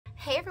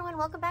Hey everyone,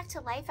 welcome back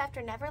to Life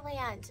After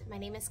Neverland. My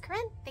name is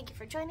Corinne. Thank you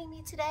for joining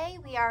me today.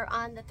 We are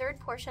on the third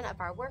portion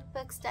of our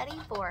workbook study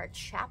for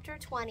Chapter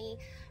 20,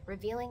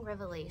 Revealing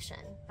Revelation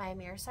by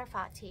Amir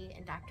Tsarfati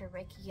and Dr.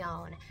 Rick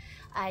Yohn.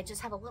 I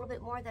just have a little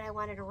bit more that I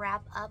wanted to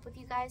wrap up with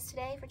you guys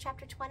today for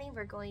Chapter 20.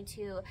 We're going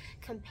to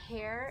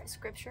compare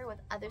scripture with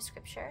other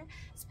scripture,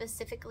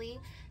 specifically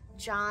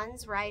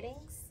John's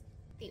writings,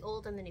 the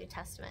Old and the New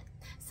Testament.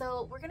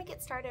 So we're gonna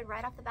get started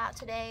right off the bat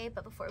today,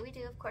 but before we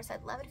do, of course,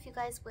 I'd love it if you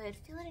guys would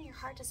feel it in your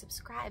heart to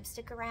subscribe,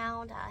 stick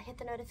around, hit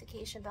the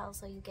notification bell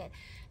so you get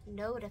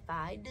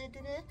notified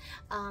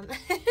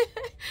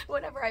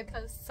whenever I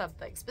post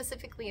something,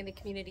 specifically in the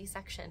community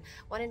section,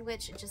 one in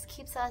which it just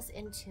keeps us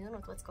in tune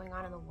with what's going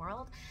on in the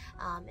world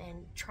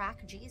and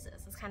track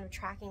Jesus. It's kind of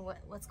tracking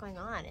what's going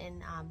on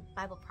in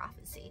Bible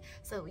prophecy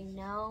so that we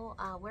know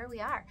where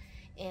we are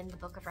in the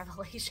book of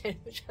Revelation,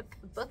 which the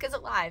book is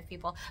alive,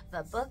 people.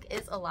 The book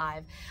is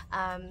alive.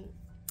 I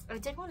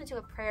did want to do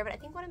a prayer, but I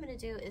think what I'm going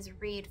to do is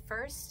read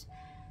 1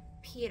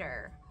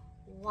 Peter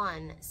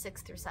 1,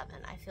 6 through 7.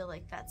 I feel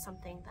like that's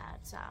something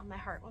that my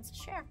heart wants to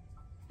share.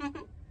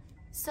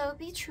 So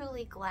be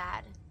truly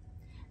glad.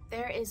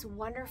 There is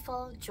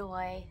wonderful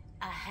joy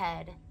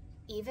ahead,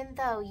 even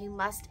though you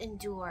must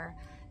endure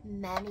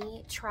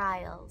many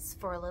trials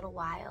for a little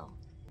while.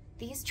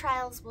 These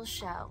trials will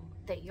show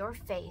that your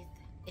faith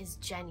is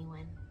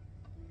genuine.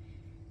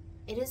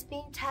 It is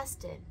being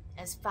tested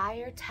as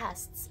fire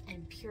tests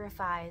and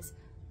purifies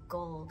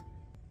gold,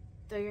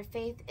 though your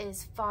faith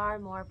is far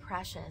more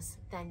precious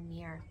than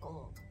mere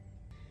gold.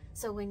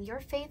 So when your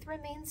faith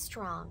remains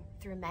strong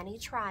through many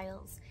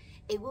trials,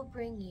 it will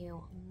bring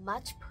you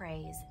much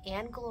praise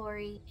and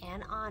glory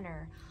and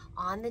honor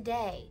on the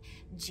day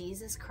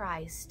Jesus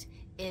Christ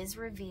is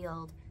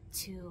revealed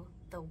to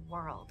the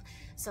world.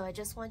 So I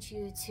just want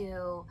you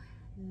to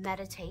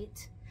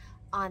meditate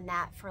on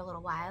that for a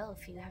little while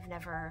if you have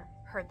never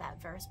heard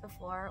that verse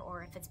before,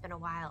 or if it's been a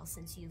while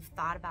since you've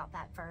thought about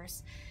that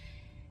verse.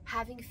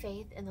 Having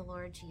faith in the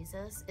Lord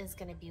Jesus is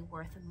going to be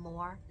worth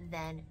more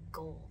than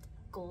gold.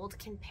 Gold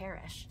can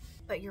perish,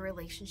 but your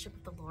relationship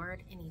with the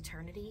Lord in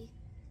eternity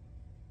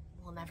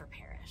will never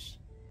perish.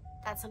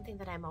 That's something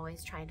that I'm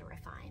always trying to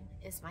refine,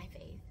 is my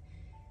faith.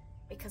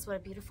 Because what a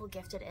beautiful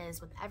gift it is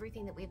with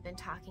everything that we've been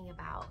talking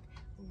about,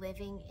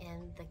 living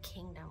in the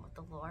kingdom with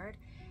the Lord,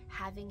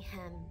 having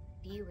Him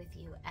be with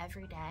you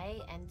every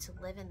day, and to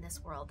live in this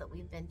world that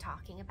we've been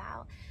talking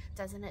about.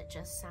 Doesn't it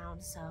just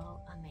sound so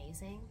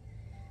amazing?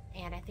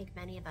 And I think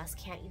many of us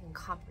can't even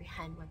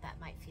comprehend what that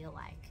might feel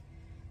like.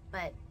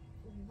 But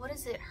what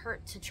does it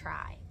hurt to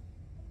try?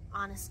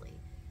 Honestly,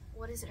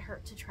 what does it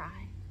hurt to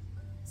try?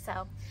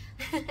 So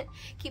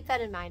keep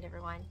that in mind,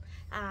 everyone.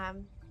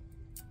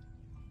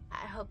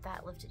 I hope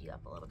that lifted you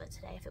up a little bit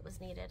today if it was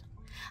needed.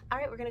 All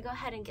right, we're going to go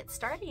ahead and get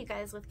started, you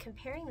guys, with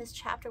comparing this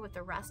chapter with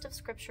the rest of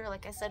Scripture.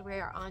 Like I said, we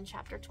are on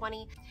Chapter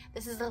 20.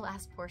 This is the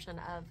last portion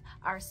of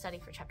our study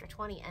for Chapter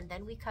 20, and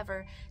then we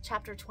cover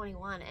Chapter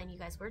 21, and you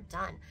guys, we're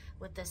done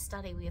with this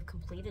study. We have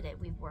completed it.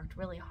 We've worked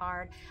really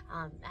hard.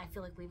 I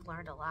feel like we've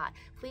learned a lot.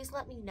 Please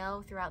let me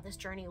know throughout this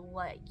journey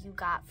what you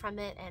got from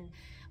it and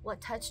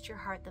what touched your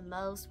heart the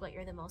most, what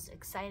you're the most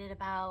excited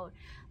about.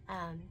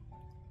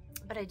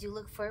 But I do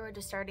look forward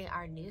to starting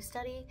our new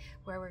study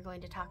where we're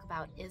going to talk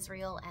about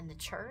Israel and the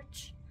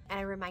church. And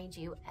I remind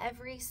you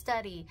every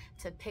study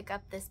to pick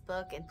up this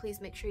book, and please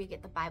make sure you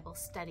get the Bible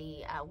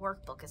study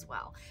workbook as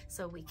well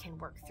so we can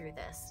work through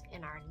this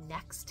in our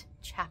next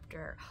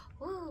chapter.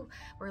 Woo,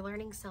 we're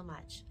learning so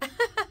much.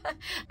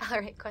 All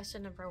right,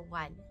 question number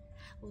 1.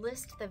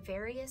 List the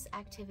various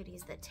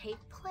activities that take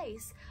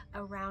place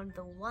around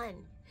the one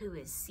who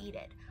is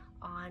seated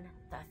on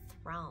the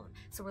throne.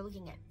 So we're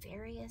looking at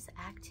various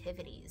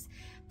activities.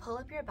 Pull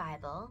up your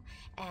Bible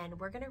and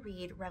we're going to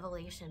read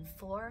Revelation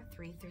 4,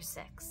 3 through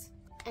 6.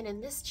 And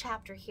in this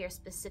chapter here,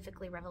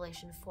 specifically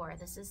Revelation 4,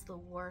 this is the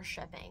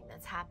worshiping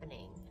that's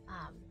happening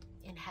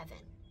in heaven.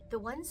 The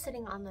one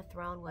sitting on the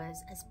throne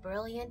was as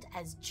brilliant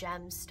as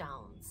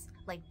gemstones,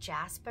 like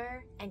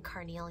jasper and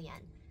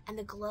carnelian, and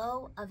the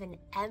glow of an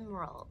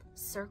emerald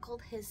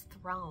circled his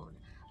throne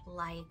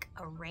like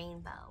a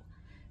rainbow.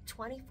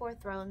 24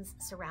 thrones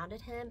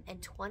surrounded him,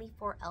 and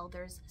 24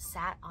 elders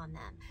sat on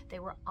them. They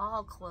were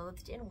all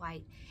clothed in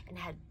white and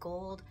had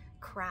gold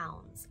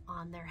crowns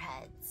on their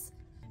heads.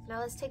 Now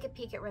let's take a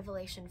peek at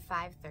Revelation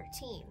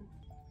 5:13.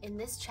 In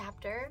this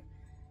chapter,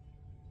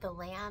 the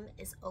Lamb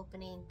is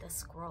opening the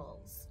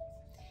scrolls.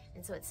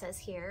 And so it says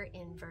here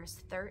in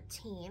verse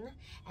 13,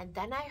 and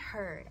then I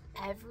heard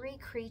every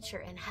creature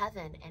in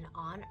heaven and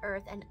on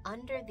earth and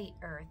under the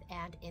earth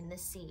and in the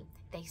sea.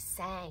 They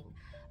sang,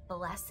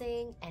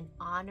 blessing and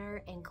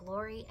honor and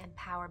glory and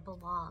power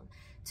belong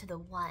to the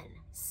one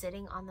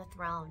sitting on the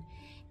throne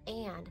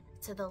and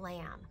to the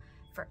Lamb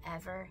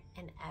forever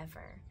and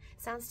ever.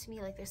 Sounds to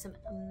me like there's some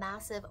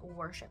massive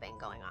worshiping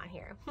going on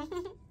here.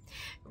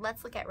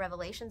 Let's look at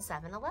Revelation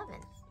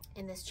 7:11.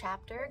 In this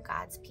chapter,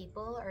 God's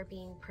people are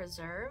being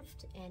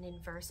preserved, and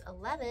in verse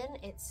 11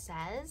 it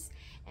says,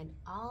 "And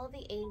all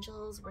the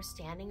angels were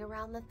standing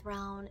around the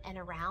throne and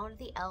around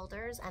the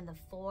elders and the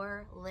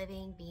 4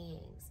 living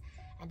beings,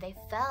 and they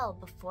fell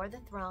before the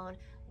throne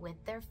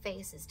with their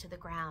faces to the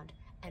ground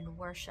and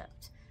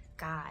worshiped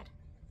God."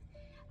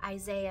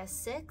 Isaiah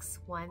 6,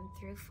 1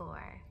 through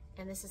 4,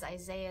 and this is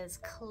Isaiah's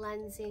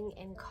cleansing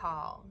and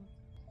call.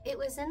 "It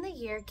was in the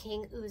year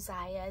King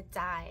Uzziah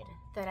died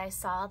that I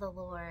saw the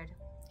Lord.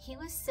 He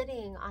was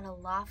sitting on a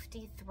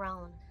lofty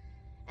throne,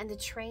 and the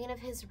train of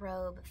his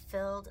robe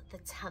filled the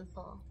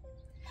temple.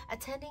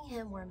 Attending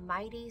him were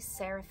mighty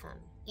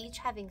seraphim, each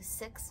having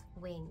 6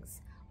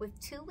 wings. With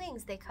 2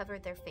 wings they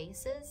covered their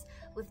faces,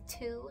 with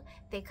 2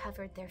 they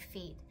covered their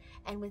feet,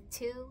 and with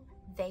 2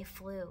 they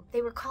flew.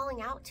 They were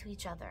calling out to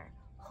each other,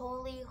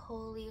 'Holy,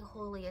 holy,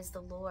 holy is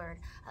the Lord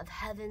of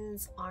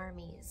heaven's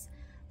armies.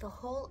 The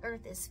whole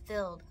earth is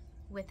filled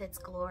with its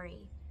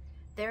glory.'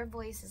 Their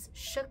voices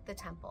shook the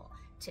temple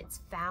to its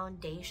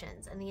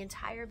foundations, and the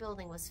entire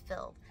building was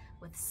filled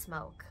with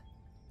smoke."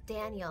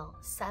 Daniel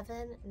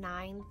 7,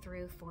 9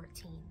 through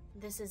 14.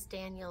 This is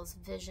Daniel's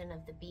vision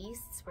of the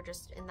beasts. We're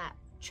just in that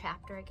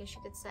chapter, I guess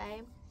you could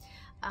say.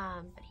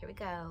 But here we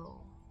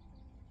go.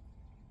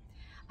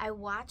 "I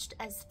watched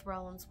as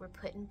thrones were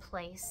put in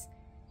place,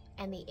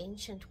 and the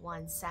Ancient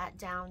One sat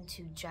down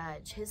to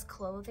judge. His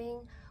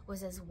clothing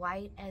was as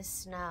white as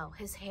snow,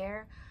 his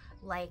hair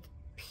like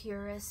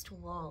purest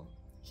wool.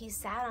 He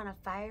sat on a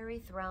fiery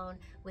throne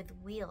with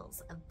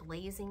wheels of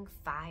blazing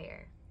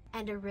fire,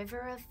 and a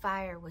river of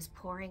fire was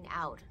pouring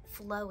out,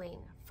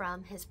 flowing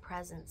from his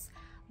presence.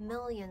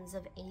 Millions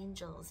of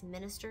angels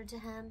ministered to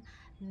him,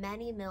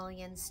 many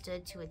millions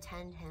stood to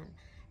attend him.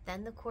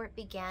 Then the court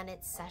began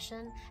its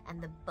session,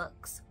 and the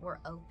books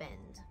were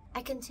opened.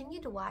 I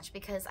continued to watch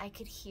because I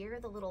could hear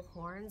the little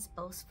horn's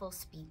boastful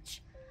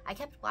speech. I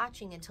kept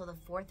watching until the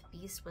 4th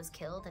beast was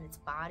killed and its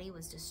body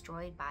was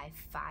destroyed by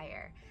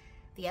fire.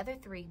 The other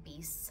 3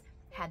 beasts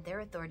had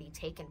their authority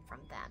taken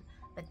from them,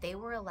 but they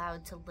were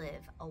allowed to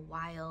live a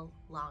while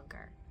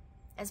longer.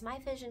 As my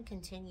vision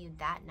continued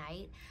that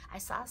night, I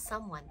saw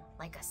someone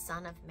like a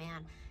son of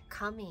man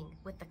coming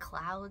with the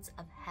clouds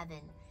of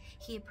heaven.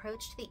 He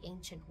approached the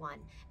Ancient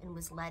One and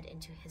was led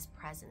into his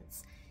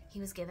presence. He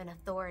was given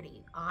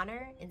authority,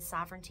 honor, and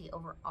sovereignty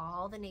over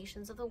all the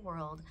nations of the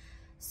world,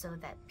 so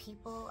that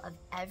people of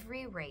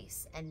every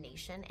race and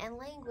nation and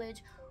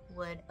language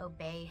would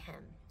obey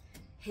him.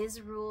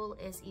 His rule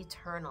is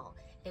eternal.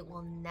 It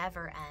will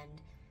never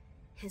end.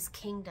 His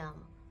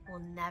kingdom will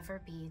never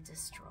be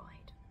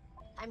destroyed."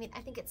 I mean,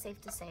 I think it's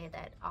safe to say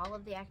that all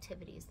of the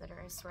activities that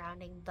are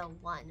surrounding the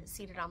one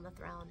seated on the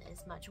throne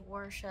is much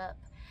worship,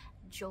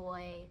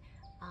 joy,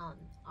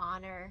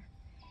 honor,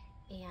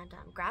 and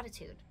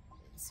gratitude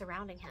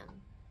surrounding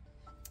him.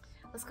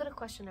 Let's go to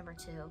question number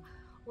 2.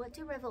 What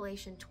do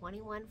Revelation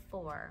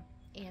 21:4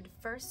 and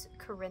 1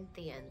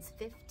 Corinthians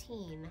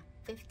 15,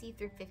 50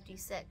 through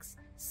 56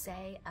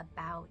 say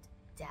about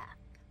death?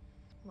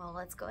 Well,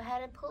 let's go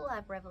ahead and pull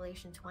up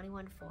Revelation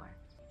 21:4.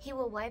 "He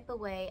will wipe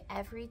away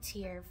every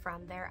tear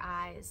from their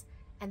eyes,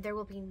 and there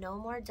will be no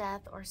more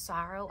death or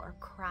sorrow or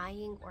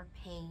crying or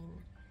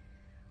pain.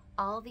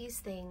 All these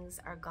things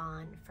are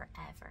gone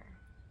forever."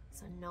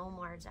 So no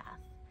more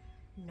death.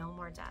 No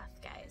more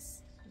death,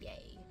 guys.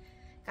 Yay.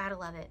 Gotta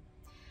love it.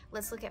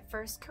 Let's look at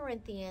 1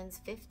 Corinthians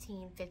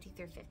 15, 50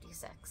 through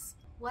 56.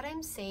 "What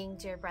I'm saying,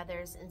 dear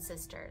brothers and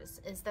sisters,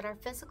 is that our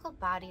physical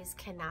bodies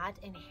cannot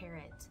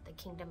inherit the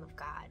kingdom of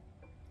God.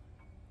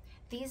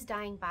 These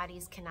dying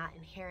bodies cannot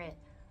inherit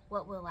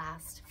what will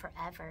last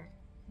forever.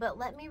 But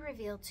let me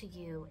reveal to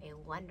you a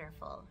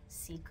wonderful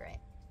secret.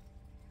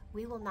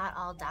 We will not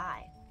all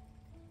die,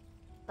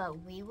 but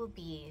we will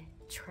be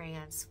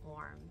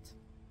transformed.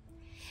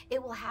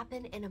 It will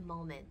happen in a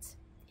moment,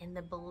 in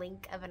the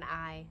blink of an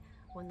eye,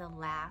 when the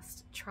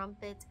last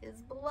trumpet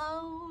is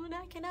blown.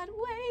 I cannot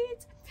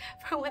wait.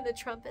 For when the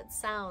trumpet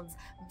sounds,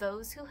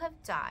 those who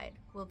have died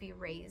will be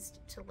raised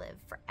to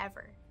live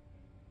forever.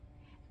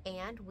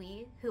 And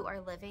we who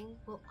are living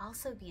will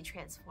also be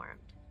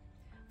transformed.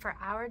 For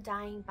our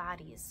dying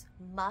bodies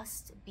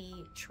must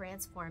be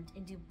transformed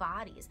into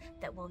bodies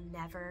that will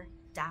never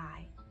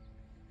die.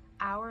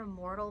 Our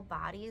mortal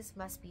bodies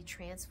must be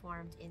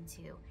transformed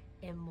into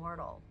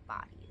immortal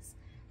bodies.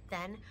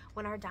 Then,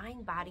 when our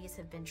dying bodies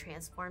have been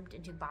transformed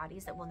into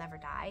bodies that will never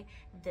die,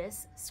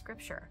 this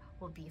scripture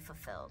will be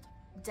fulfilled.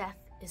 Death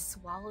is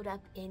swallowed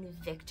up in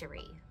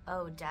victory.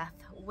 O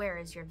death, where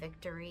is your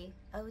victory?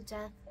 O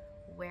death,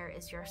 where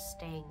is your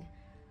sting?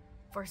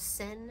 For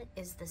sin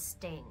is the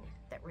sting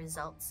that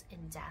results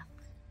in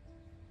death.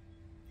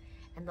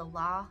 And the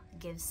law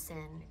gives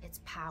sin its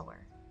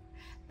power.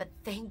 But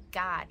thank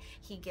God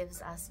he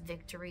gives us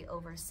victory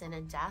over sin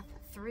and death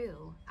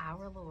through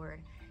our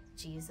Lord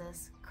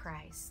Jesus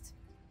Christ.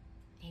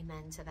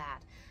 Amen to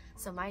that.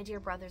 So my dear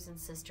brothers and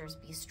sisters,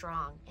 be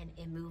strong and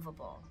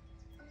immovable.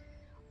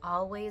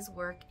 Always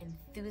work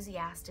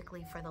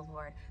enthusiastically for the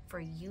Lord, for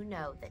you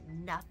know that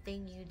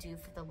nothing you do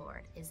for the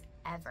Lord is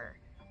ever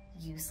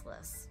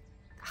useless.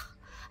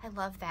 I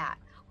love that.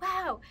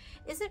 Wow,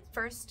 isn't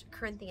 1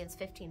 Corinthians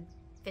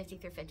 15:50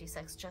 through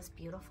 56 just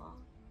beautiful?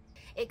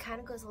 It kind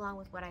of goes along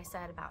with what I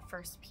said about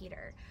 1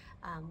 Peter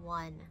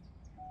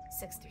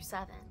 1:6 through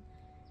 7.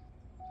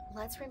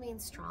 Let's remain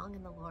strong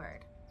in the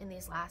Lord in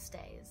these last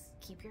days.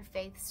 Keep your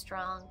faith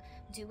strong.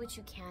 Do what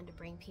you can to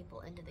bring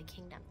people into the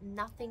kingdom.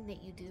 Nothing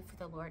that you do for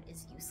the Lord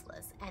is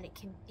useless, and it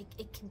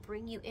can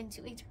bring you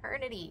into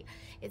eternity.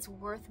 It's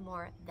worth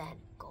more than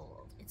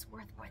gold. It's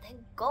worth more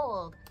than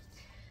gold.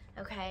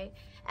 Okay?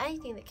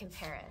 Anything that can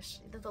perish,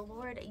 that the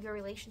Lord, your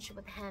relationship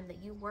with Him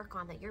that you work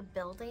on, that you're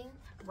building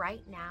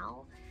right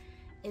now,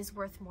 is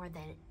worth more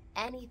than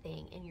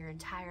anything in your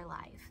entire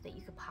life that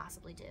you could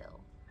possibly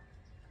do.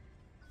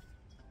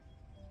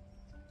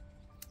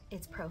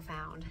 It's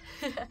profound.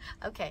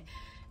 Okay,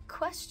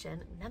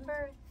 question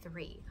number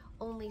 3.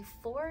 Only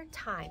 4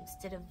 times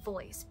did a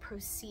voice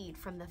proceed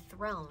from the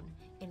throne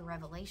in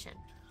Revelation.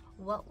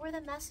 What were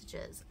the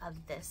messages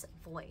of this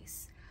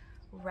voice?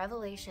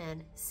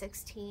 Revelation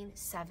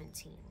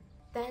 16:17.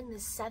 Then the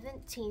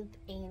 17th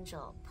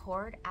angel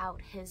poured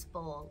out his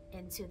bowl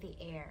into the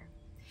air,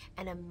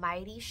 and a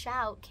mighty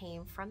shout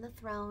came from the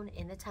throne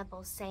in the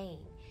temple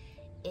saying,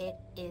 "It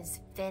is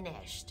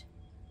finished."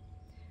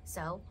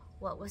 So,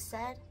 what was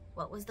said?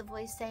 What was the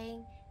voice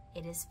saying?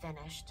 It is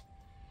finished.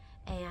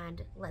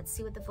 And let's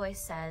see what the voice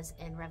says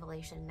in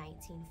Revelation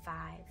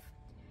 19:5.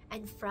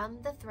 And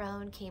from the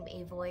throne came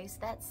a voice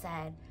that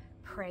said,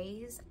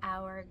 "Praise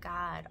our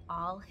God,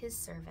 all His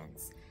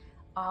servants,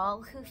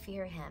 all who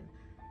fear Him,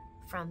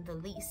 from the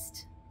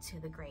least to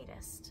the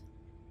greatest."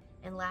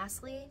 And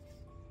lastly,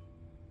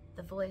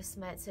 the voice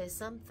might say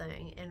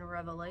something in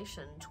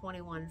Revelation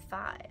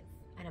 21:5.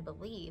 And I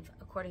believe,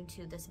 according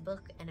to this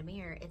book and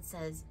Amir, it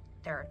says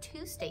there are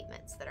 2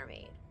 statements that are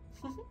made.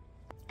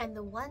 And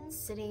the one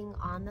sitting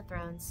on the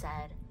throne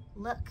said,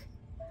 "Look,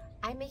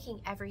 I'm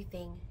making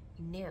everything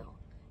new."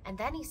 And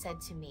then he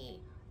said to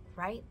me,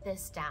 "Write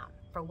this down,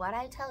 for what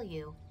I tell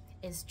you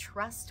is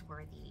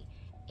trustworthy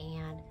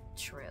and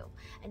true."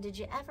 And did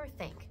you ever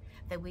think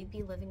that we'd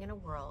be living in a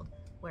world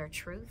where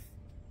truth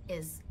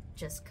is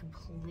just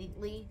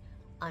completely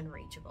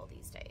unreachable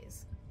these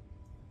days?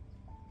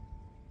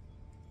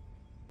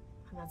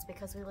 And that's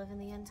because we live in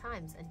the end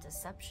times, and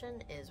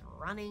deception is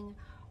running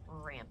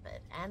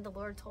rampant. And the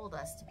Lord told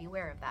us to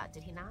beware of that,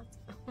 did He not?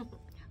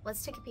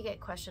 Let's take a peek at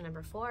question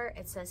number 4.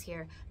 It says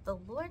here, the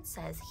Lord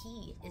says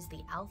He is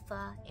the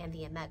Alpha and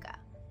the Omega,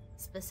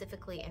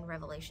 specifically in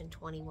Revelation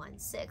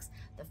 21:6,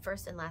 the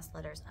first and last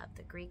letters of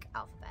the Greek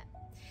alphabet.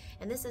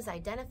 And this is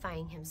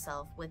identifying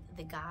Himself with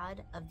the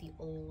God of the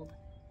Old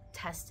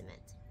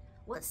Testament.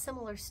 What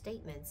similar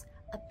statements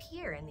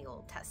appear in the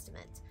Old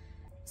Testament?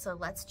 So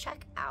let's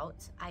check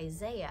out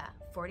Isaiah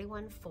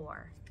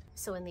 41:4.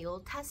 So in the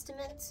Old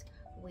Testament,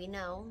 we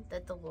know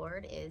that the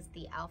Lord is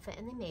the Alpha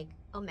and the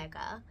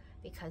Omega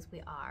because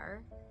we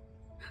are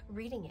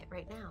reading it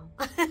right now.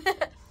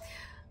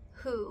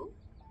 Who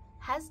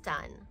has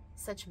done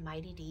such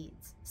mighty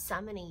deeds,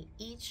 summoning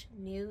each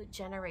new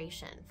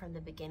generation from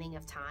the beginning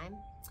of time?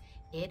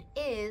 It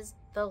is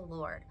the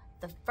Lord,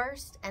 the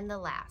first and the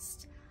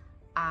last.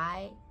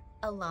 I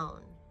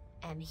alone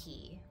am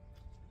He.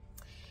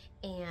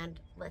 And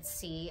let's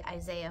see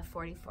Isaiah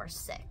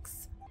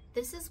 44:6.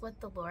 This is what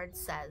the Lord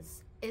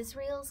says,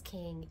 Israel's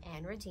King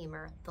and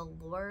Redeemer, the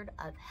Lord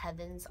of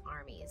heaven's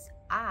armies.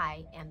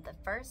 I am the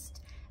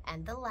first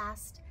and the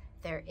last.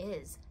 There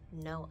is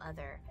no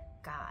other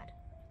God.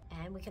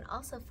 And we can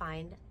also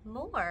find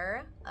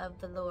more of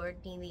the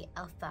Lord being the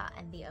Alpha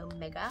and the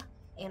Omega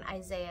in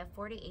Isaiah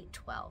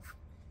 48:12.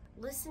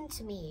 Listen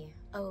to me,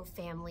 O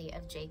family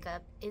of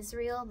Jacob,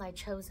 Israel, my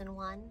chosen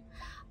one.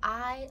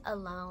 I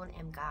alone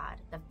am God,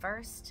 the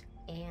first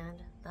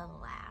and the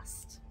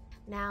last.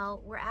 Now,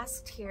 we're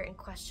asked here in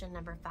question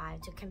number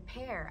 5 to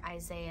compare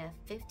Isaiah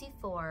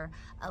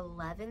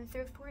 54:11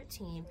 through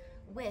 14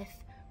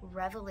 with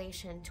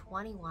Revelation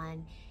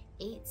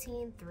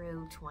 21:18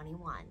 through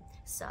 21.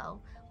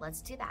 So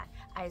let's do that.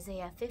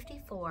 Isaiah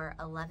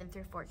 54:11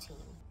 through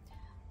 14.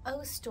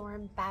 O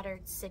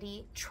storm-battered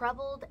city,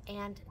 troubled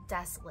and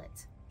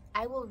desolate,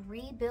 I will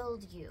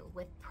rebuild you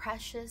with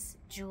precious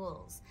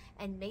jewels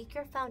and make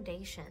your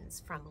foundations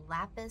from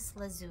lapis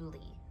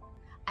lazuli.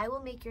 I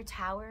will make your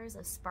towers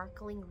of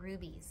sparkling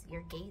rubies,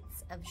 your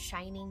gates of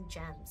shining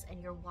gems,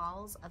 and your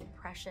walls of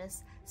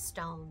precious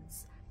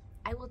stones.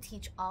 I will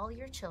teach all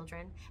your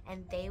children,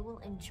 and they will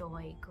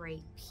enjoy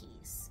great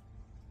peace.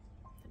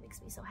 That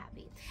makes me so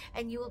happy.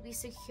 And you will be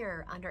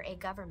secure under a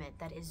government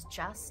that is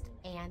just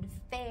and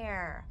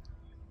fair.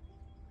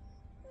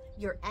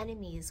 Your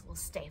enemies will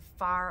stay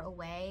far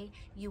away.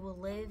 You will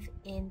live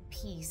in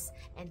peace,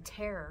 and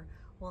terror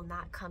will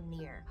not come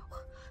near.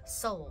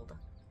 Sold.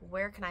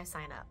 Where can I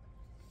sign up?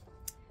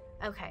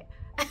 Okay.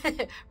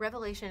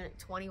 Revelation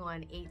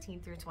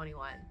 21:18 through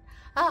 21.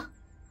 Oh,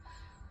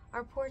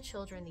 our poor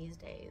children these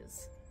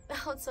days.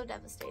 Oh, it's so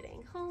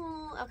devastating.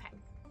 Oh, okay.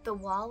 The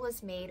wall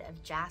was made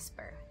of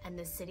jasper, and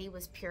the city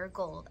was pure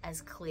gold,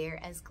 as clear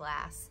as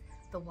glass.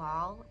 The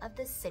wall of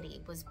the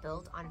city was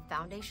built on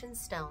foundation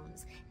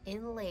stones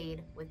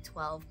inlaid with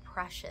 12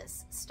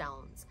 precious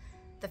stones.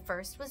 The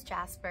first was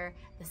jasper,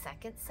 the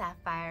second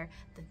sapphire,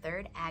 the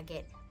third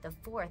agate, the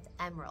fourth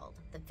emerald,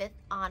 the fifth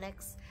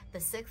onyx,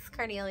 the sixth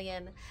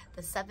carnelian,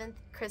 the seventh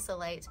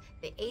chrysolite,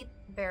 the eighth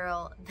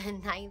beryl, the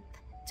ninth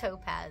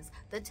topaz,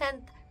 the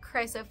 10th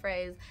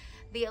chrysoprase,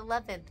 the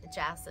 11th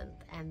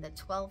jacinth, and the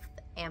 12th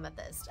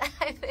amethyst.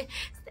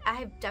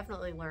 I've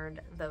definitely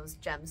learned those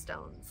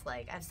gemstones.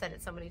 Like, I've said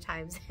it so many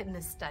times in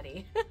this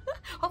study.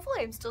 Hopefully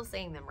I'm still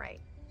saying them right.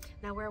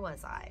 Now, where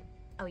was I?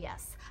 Oh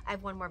yes, I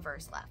have one more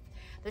verse left.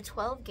 The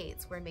 12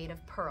 gates were made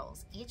of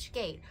pearls, each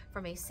gate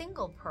from a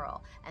single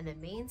pearl, and the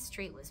main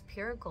street was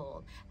pure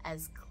gold,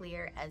 as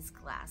clear as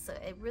glass. So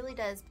it really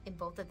does, in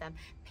both of them,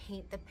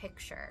 paint the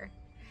picture.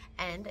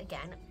 And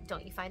again,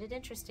 don't you find it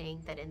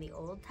interesting that in the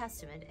Old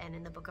Testament and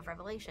in the book of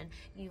Revelation,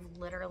 you've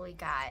literally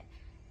got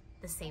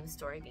the same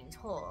story being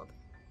told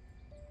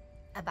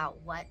about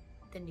what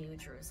the new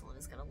Jerusalem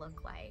is going to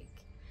look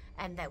like,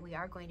 and that we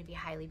are going to be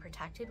highly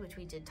protected, which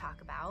we did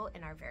talk about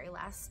in our very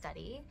last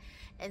study.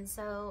 And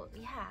so,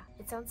 yeah,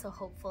 it sounds so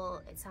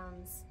hopeful. It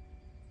sounds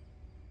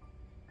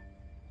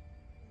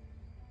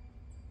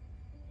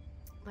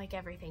like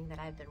everything that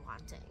I've been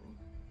wanting.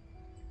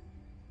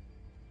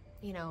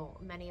 You know,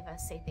 many of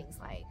us say things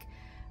like,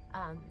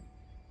 a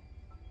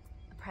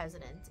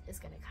president is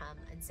going to come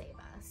and save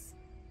us,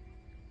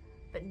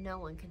 but no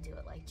one can do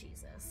it like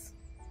Jesus.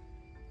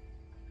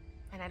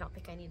 And I don't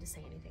think I need to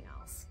say anything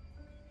else.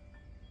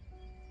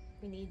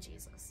 We need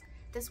Jesus.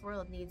 This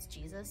world needs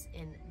Jesus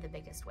in the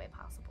biggest way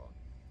possible,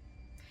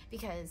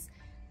 because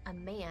a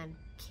man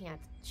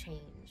can't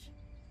change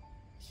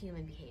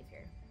human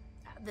behavior.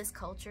 This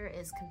culture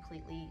is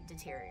completely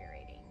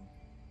deteriorating.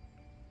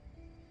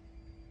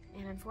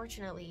 And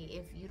unfortunately,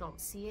 if you don't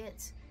see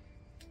it,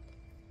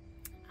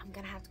 I'm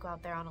gonna have to go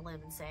out there on a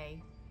limb and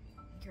say,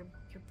 you're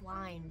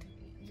blind,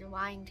 you're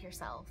lying to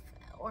yourself,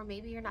 or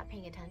maybe you're not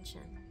paying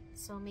attention.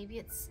 So maybe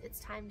it's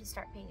time to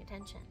start paying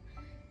attention,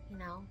 you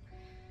know?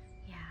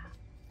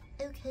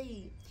 Yeah.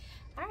 Okay.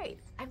 All right.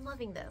 I'm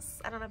loving this.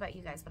 I don't know about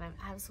you guys, but I'm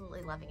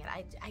absolutely loving it.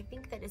 I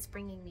think that it's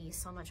bringing me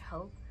so much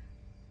hope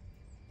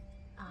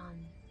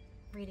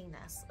reading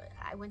this.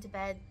 I went to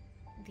bed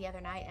the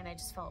other night and I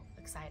just felt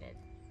excited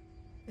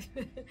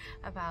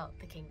about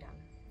the kingdom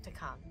to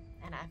come,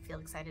 and I feel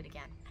excited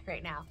again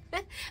right now.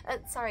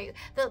 Sorry,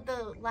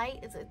 the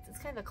light is, it's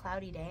kind of a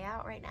cloudy day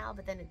out right now,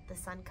 but then the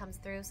sun comes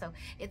through, so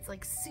it's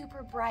like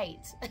super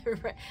bright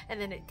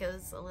and then it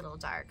goes a little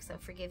dark, so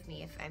forgive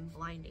me if I'm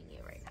blinding you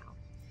right now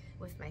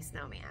with my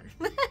snowman.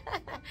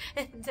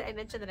 Did I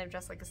mention that I'm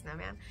dressed like a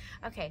snowman?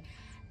 Okay,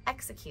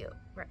 execute.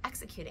 We're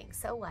executing.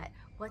 So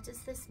what does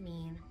this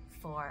mean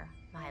for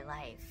my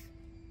life?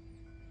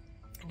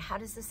 And how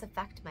does this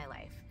affect my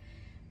life?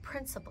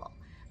 Principle.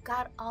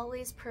 God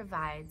always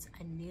provides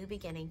a new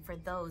beginning for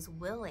those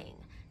willing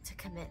to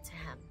commit to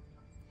Him.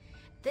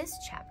 This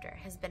chapter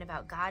has been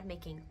about God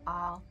making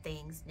all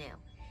things new.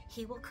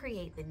 He will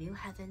create the new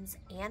heavens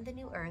and the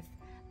new earth,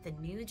 the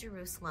new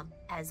Jerusalem,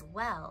 as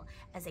well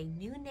as a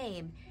new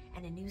name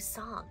and a new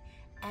song.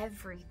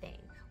 Everything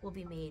will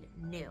be made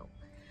new.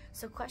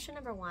 So question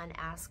number 1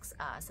 asks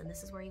us, and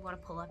this is where you want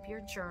to pull up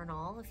your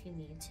journal if you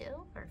need to,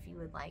 or if you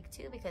would like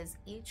to, because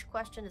each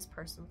question is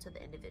personal to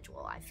the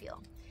individual, I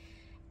feel.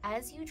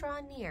 As you draw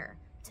near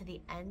to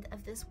the end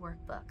of this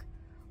workbook,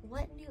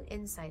 what new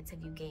insights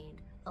have you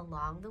gained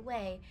along the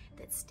way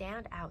that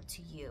stand out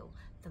to you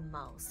the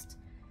most?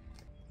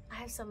 I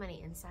have so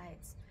many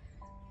insights.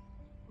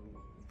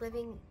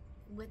 Living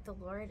with the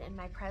Lord in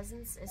my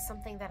presence is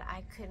something that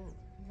I couldn't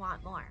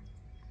want more.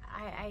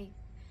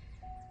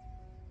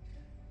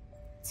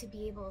 To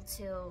be able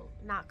to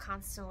not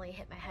constantly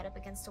hit my head up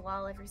against a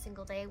wall every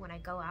single day when I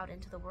go out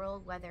into the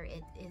world, whether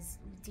it is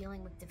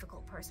dealing with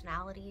difficult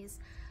personalities,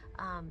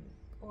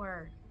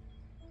 or,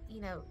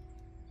 you know,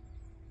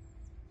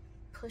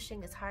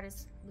 pushing as hard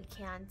as we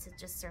can to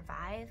just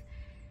survive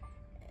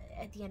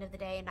at the end of the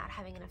day and not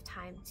having enough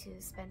time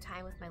to spend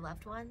time with my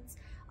loved ones.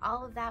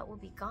 All of that will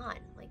be gone.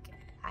 Like,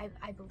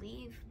 I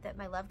believe that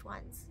my loved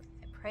ones,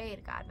 I pray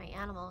to God, my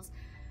animals,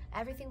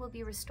 everything will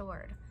be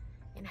restored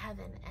in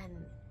heaven,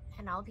 and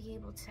I'll be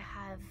able to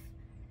have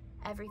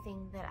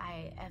everything that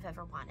I have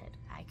ever wanted.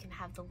 I can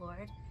have the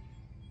Lord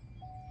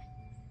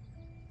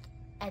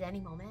at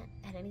any moment,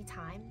 at any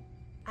time.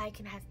 I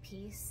can have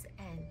peace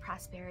and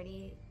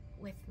prosperity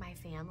with my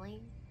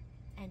family,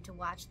 and to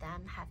watch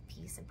them have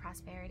peace and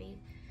prosperity.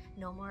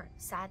 No more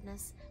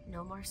sadness,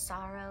 no more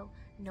sorrow,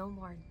 no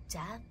more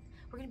death.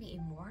 We're gonna be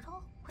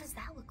immortal? What does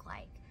that look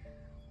like?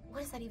 What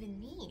does that even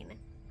mean?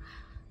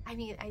 I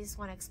mean, I just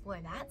wanna explore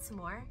that some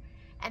more.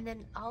 And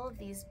then all of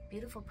these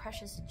beautiful,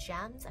 precious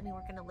gems. I mean,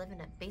 we're gonna live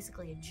in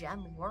basically a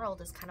gem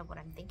world is kind of what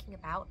I'm thinking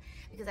about,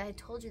 because I had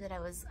told you that I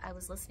was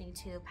listening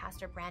to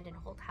Pastor Brandon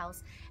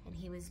Holthouse, and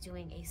he was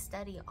doing a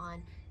study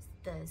on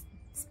the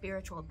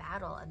spiritual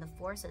battle and the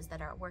forces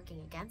that are working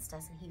against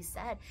us. And he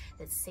said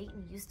that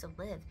Satan used to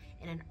live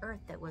in an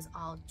earth that was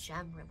all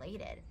gem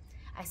related.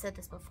 I said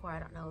this before, I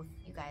don't know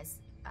if you guys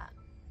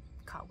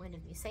caught wind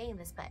of me saying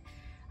this, but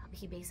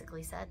he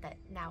basically said that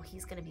now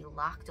he's going to be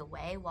locked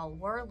away while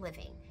we're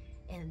living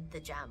in the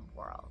gem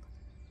world.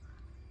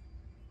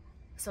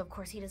 So of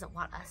course he doesn't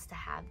want us to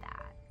have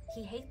that.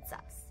 He hates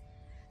us.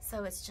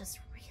 So it's just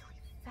really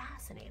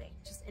fascinating,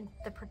 just in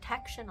the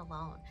protection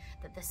alone,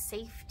 that the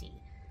safety,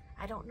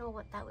 I don't know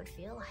what that would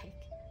feel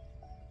like.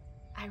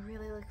 I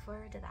really look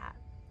forward to that.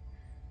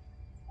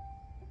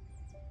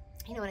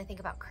 You know, when I think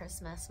about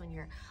Christmas, when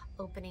you're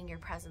opening your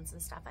presents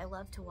and stuff, I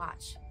love to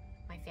watch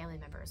my family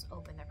members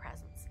open their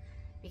presents,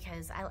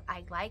 because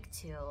I like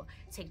to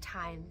take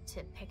time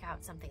to pick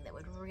out something that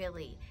would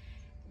really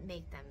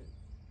make them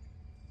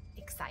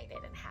excited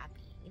and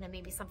happy. You know,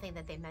 maybe something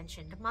that they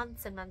mentioned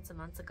months and months and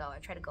months ago. I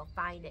try to go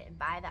find it and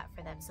buy that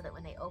for them, so that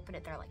when they open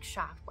it, they're like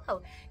shocked.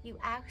 Whoa, you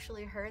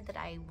actually heard that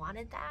I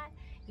wanted that?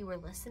 You were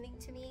listening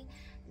to me?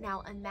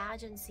 Now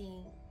imagine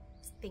seeing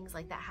things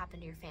like that happen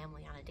to your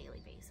family on a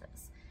daily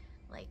basis.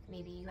 Like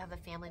maybe you have a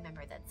family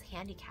member that's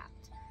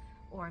handicapped,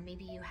 or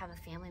maybe you have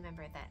a family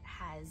member that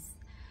has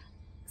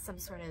some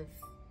sort of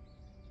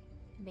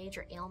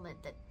major ailment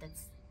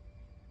that's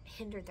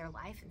hindered their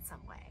life in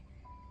some way.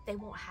 They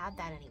won't have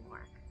that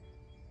anymore.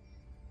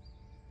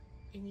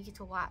 And you get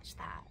to watch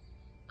that.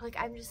 Like,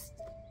 I'm just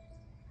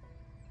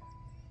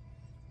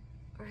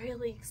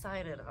really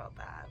excited about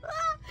that.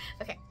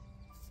 Okay.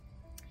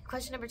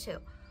 Question number 2.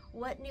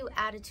 What new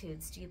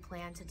attitudes do you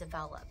plan to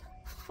develop?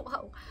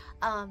 Whoa.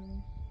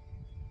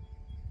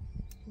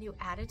 New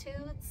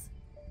attitudes?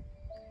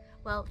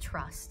 Well,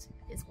 trust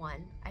is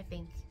one. I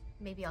think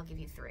maybe I'll give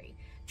you 3.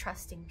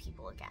 Trusting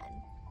people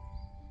again.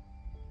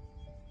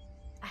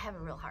 I have a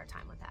real hard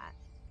time with that.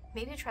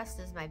 Maybe trust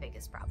is my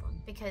biggest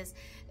problem, because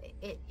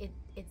it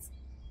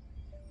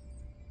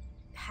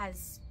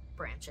has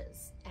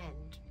branches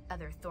and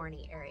other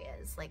thorny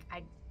areas. Like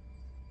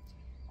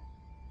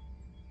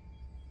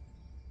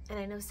and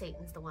I know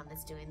Satan's the one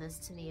that's doing this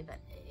to me, but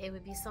it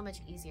would be so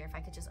much easier if I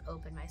could just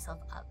open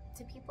myself up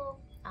to people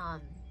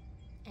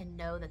and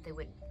know that they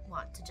wouldn't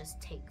want to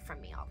just take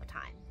from me all the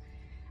time.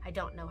 I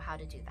don't know how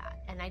to do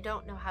that. And I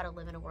don't know how to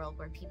live in a world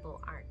where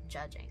people aren't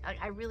judging.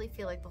 I really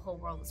feel like the whole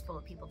world is full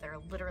of people that are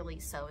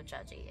literally so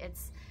judgy.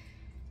 It's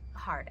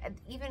hard.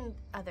 And even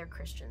other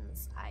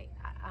Christians, I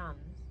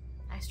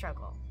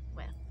struggle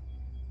with,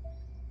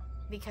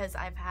 because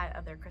I've had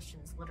other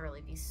Christians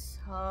literally be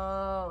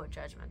so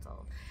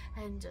judgmental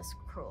and just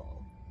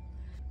cruel.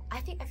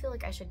 I feel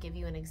like I should give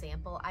you an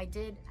example. I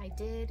did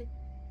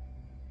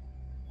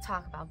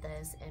talk about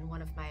this in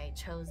one of my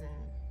chosen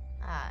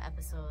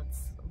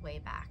episodes way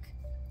back,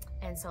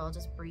 and so I'll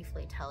just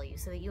briefly tell you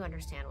so that you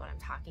understand what I'm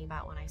talking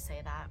about when I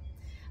say that.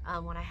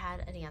 When I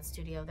had a dance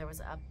studio, there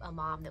was a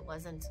mom that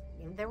wasn't,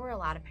 there were a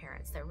lot of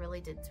parents that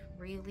really did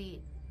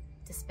really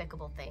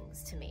despicable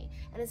things to me,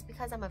 and it's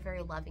because I'm a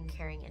very loving,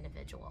 caring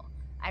individual.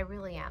 I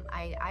really am.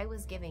 I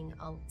was giving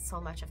so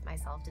much of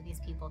myself to these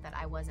people that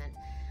I wasn't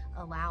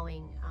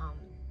allowing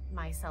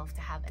myself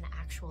to have an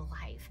actual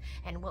life.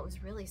 And what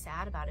was really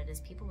sad about it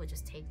is people would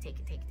just take.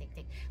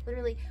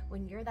 Literally,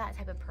 when you're that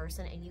type of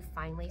person and you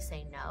finally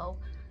say no,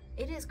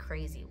 it is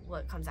crazy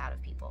what comes out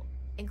of people,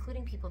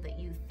 including people that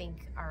you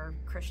think are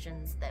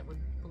Christians that would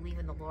believe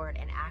in the Lord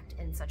and act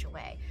in such a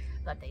way,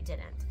 but they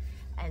didn't.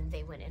 And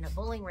they went in a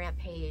bullying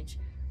rampage,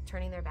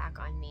 turning their back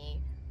on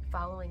me,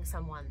 following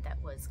someone that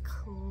was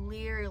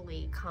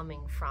clearly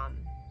coming for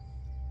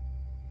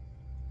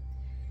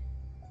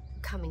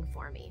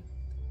me.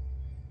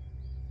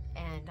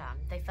 And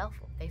they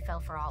fell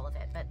for all of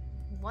it. But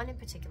one in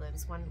particular,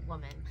 this one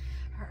woman,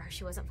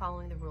 she wasn't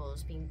following the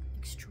rules, being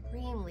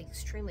extremely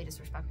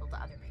disrespectful to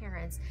other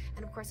parents,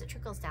 and of course it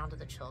trickles down to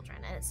the children.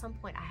 And at some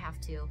point I have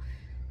to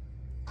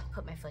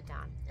put my foot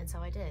down, and so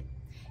I did.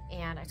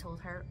 And I told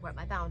her what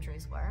my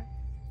boundaries were,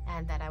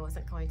 and that I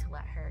wasn't going to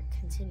let her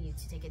continue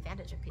to take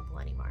advantage of people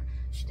anymore.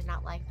 She did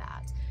not like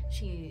that.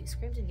 She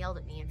screamed and yelled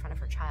at me in front of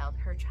her child.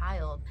 Her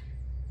child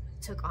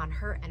took on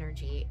her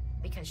energy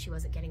because she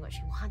wasn't getting what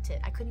she wanted.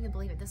 I couldn't even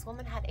believe it. This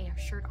woman had a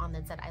shirt on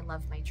that said, "I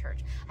love my church."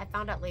 I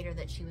found out later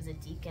that she was a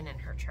deacon in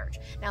her church.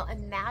 Now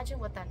imagine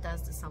what that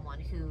does to someone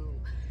who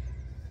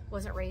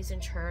wasn't raised in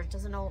church,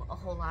 doesn't know a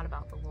whole lot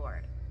about the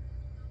Lord.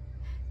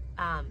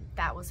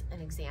 That was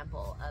an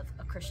example of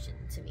a Christian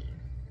to me.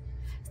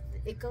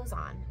 It goes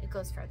on, it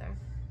goes further.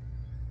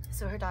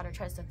 So her daughter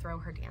tries to throw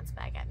her dance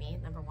bag at me,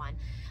 number 1.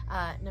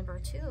 Number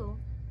 2,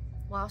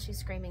 while she's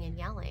screaming and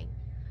yelling,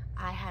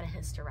 I had a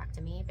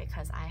hysterectomy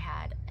because I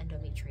had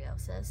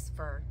endometriosis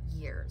for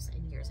years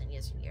and years and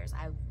years and years.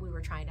 We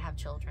were trying to have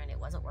children. It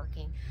wasn't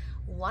working.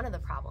 One of the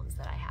problems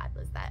that I had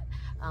was that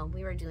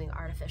we were doing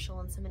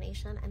artificial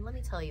insemination. And let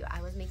me tell you,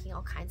 I was making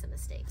all kinds of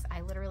mistakes.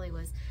 I literally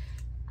was,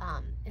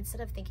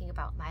 instead of thinking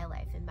about my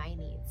life and my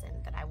needs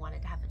and that I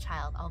wanted to have a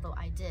child, although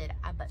I did,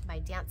 but my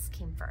dance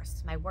came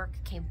first. My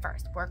work came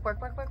first. Work,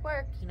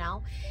 you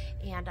know?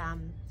 And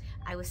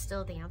I was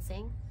still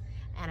dancing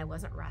and I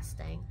wasn't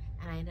resting.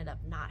 And I ended up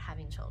not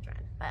having children.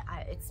 But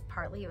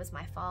it was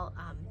my fault.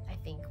 I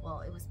think, well,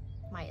 it was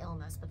my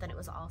illness, but then it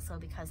was also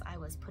because I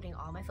was putting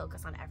all my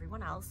focus on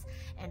everyone else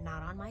and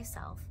not on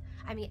myself.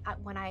 I mean,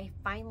 when I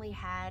finally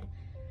had,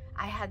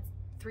 I had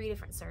 3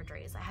 different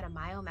surgeries. I had a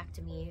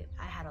myomectomy,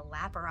 I had a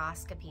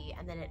laparoscopy,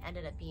 and then it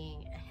ended up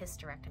being a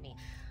hysterectomy.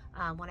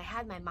 When I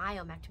had my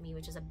myomectomy,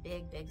 which is a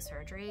big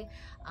surgery,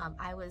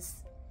 I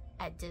was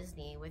at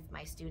Disney with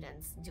my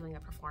students doing a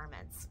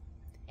performance,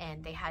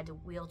 and they had to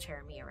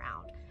wheelchair me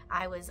around.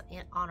 I was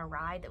on a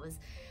ride that was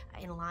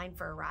in line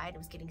for a ride. It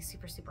was getting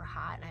super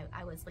hot, and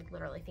I was like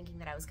literally thinking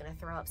that I was gonna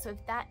throw up. So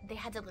they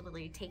had to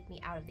literally take me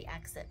out of the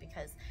exit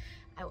because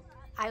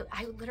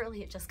I literally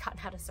had just gotten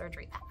out of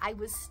surgery. I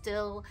was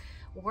still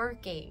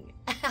working.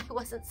 I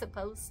wasn't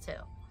supposed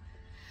to.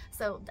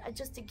 So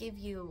just to give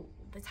you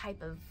the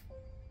type of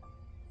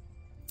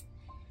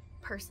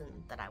person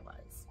that I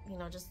was, you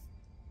know, just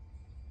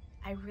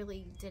I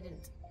really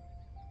didn't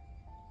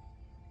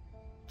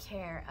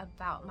care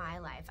about my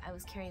life. I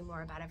was caring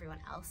more about everyone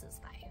else's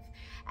life.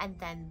 And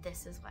then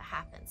this is what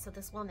happened. So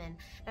this woman,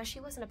 now she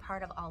wasn't a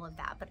part of all of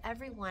that, but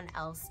everyone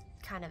else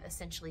kind of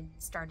essentially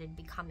started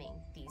becoming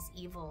these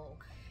evil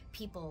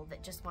people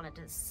that just wanted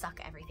to suck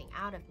everything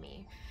out of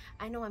me.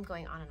 I know I'm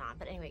going on and on,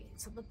 but anyway,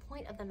 so the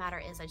point of the matter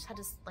is I just had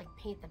to like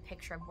paint the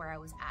picture of where I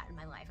was at in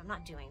my life. I'm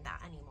not doing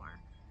that anymore.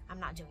 I'm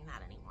not doing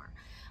that anymore.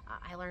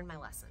 I learned my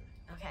lesson,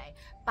 okay?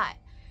 But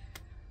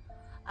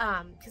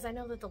because I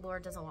know that the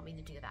Lord doesn't want me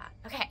to do that.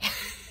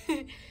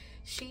 Okay.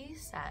 She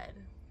said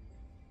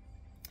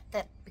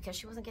that because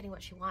she wasn't getting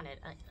what she wanted,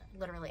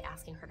 literally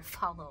asking her to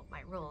follow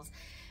my rules,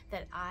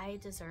 that I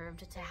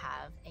deserved to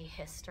have a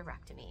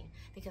hysterectomy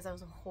because I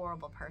was a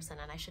horrible person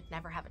and I should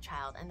never have a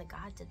child, and that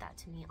God did that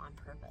to me on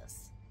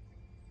purpose.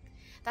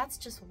 That's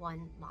just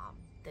one mom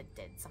that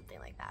did something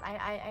like that.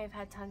 I've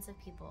had tons of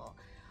people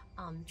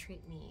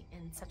treat me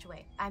in such a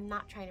way. I'm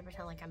not trying to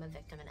pretend like I'm a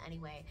victim in any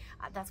way.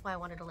 That's why I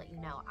wanted to let you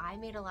know. I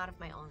made a lot of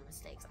my own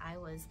mistakes.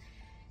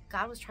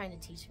 God was trying to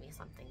teach me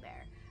something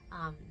there.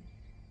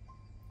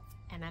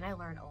 And then I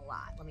learned a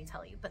lot, let me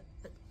tell you. But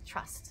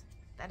trust,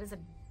 that is a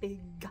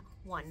big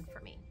one for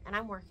me. And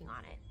I'm working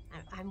on it.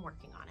 I'm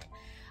working on it.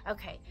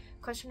 Okay,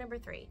 question number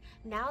 3.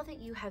 Now that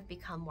you have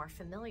become more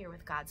familiar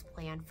with God's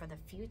plan for the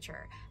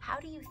future, how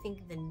do you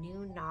think the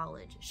new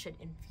knowledge should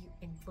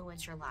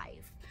influence your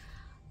life?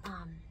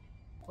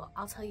 Well,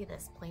 I'll tell you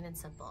this, plain and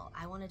simple.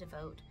 I want to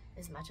devote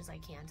as much as I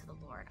can to the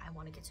Lord. I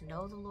want to get to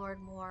know the Lord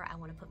more. I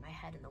want to put my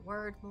head in the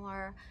Word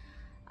more.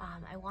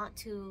 I want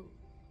to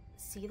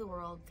see the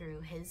world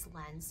through His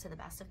lens to the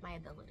best of my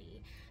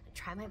ability. I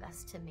try my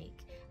best to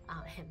make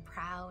Him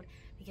proud,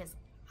 because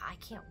I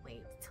can't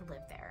wait to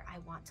live there. I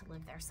want to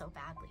live there so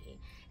badly,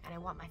 and I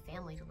want my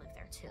family to live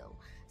there too.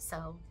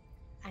 So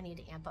I need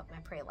to amp up my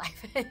prayer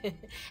life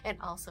and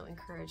also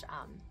encourage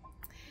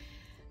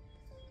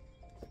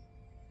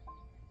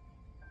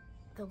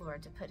the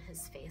Lord to put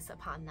His face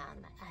upon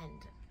them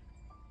and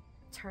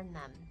turn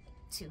them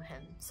to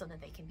Him so that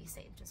they can be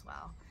saved as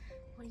well.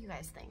 What do you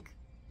guys think?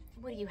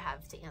 What do you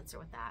have to answer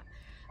with that?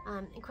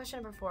 And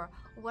question number 4,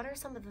 what are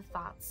some of the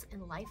thoughts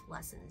and life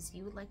lessons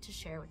you would like to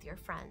share with your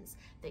friends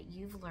that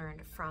you've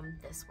learned from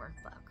this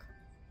workbook?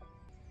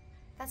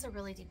 That's a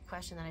really deep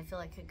question that I feel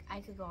like I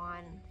could go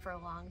on for a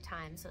long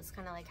time. So it's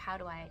kind of like, how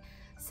do I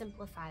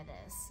simplify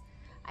this?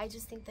 I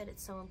just think that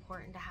it's so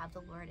important to have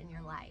the Lord in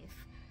your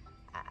life.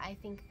 I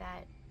think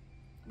that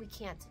we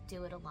can't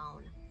do it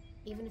alone,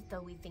 even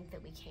though we think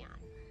that we can.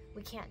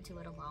 We can't do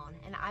it alone.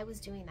 And I was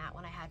doing that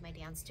when I had my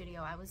dance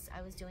studio. I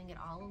was doing it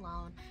all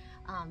alone,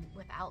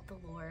 without the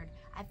Lord.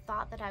 I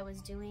thought that I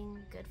was doing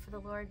good for the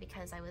Lord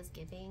because I was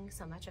giving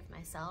so much of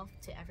myself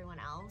to everyone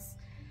else.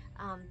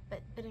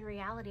 But in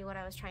reality, what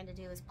I was trying to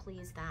do is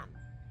please them.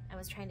 I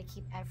was trying to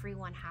keep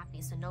everyone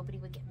happy so nobody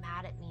would get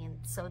mad at me, and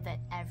so that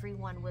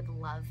everyone would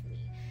love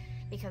me.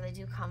 Because I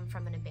do come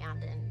from an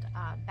abandoned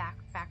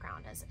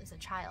background as a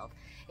child.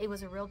 It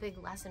was a real big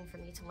lesson for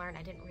me to learn.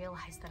 I didn't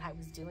realize that I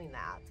was doing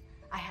that.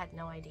 I had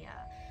no idea.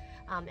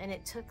 And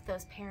it took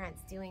those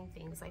parents doing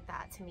things like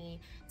that to me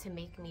to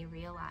make me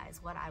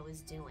realize what I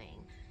was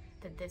doing,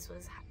 that this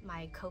was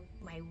my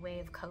way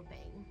of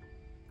coping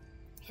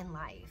in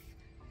life.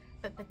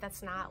 But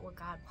that's not what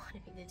God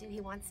wanted me to do.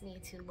 He wants me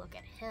to look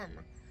at Him.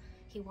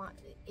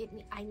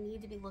 I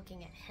need to be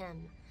looking at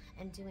Him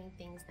and doing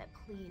things that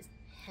please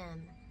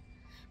Him,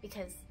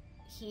 because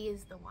He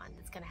is the one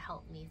that's going to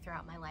help me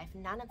throughout my life.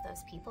 None of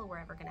those people were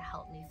ever going to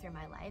help me through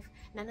my life.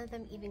 None of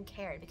them even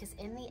cared, because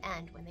in the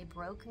end, when they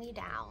broke me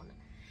down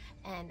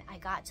and I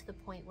got to the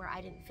point where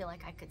I didn't feel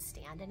like I could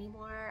stand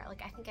anymore,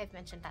 like I think I've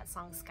mentioned that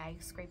song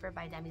Skyscraper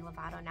by Demi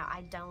Lovato. Now,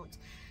 I don't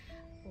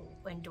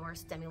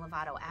endorse Demi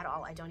Lovato at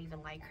all. I don't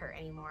even like her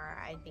anymore.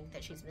 I think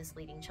that she's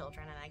misleading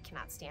children and I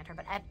cannot stand her.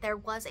 But there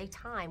was a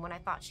time when I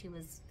thought she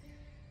was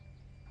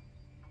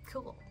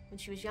cool, when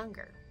she was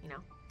younger, you know,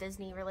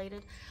 Disney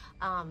related.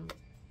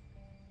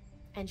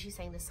 And she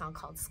sang this song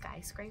called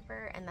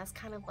Skyscraper, and that's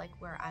kind of like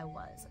where I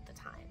was at the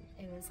time.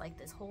 It was like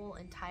this whole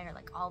entire,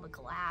 like all the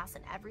glass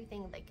and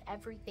everything, like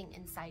everything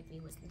inside me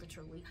was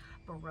literally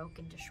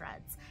broken to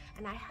shreds.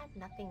 And I had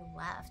nothing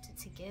left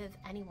to give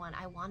anyone.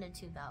 I wanted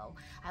to though.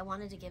 I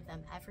wanted to give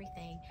them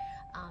everything,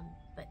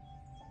 but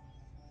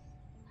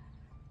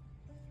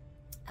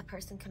a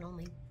person can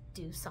only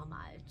do so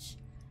much,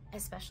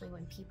 especially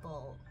when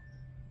people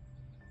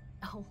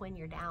when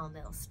you're down,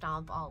 they'll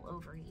stomp all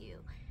over you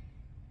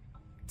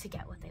to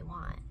get what they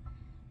want.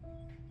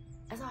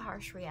 It's a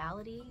harsh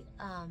reality,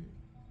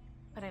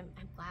 but I'm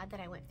glad that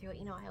I went through it.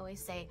 You know, I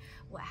always say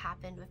what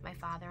happened with my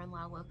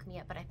father-in-law woke me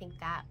up, but I think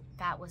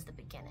that was the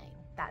beginning.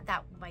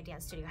 That my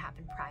dance studio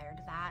happened prior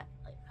to that,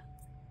 like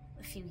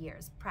a few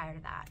years prior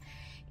to that,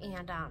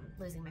 and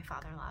losing my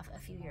father-in-law a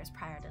few years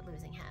prior to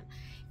losing him,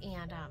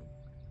 and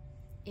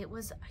it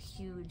was a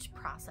huge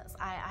process.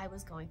 I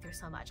was going through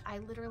so much. I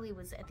literally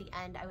was, at the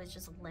end, I was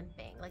just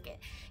limping. Like, it,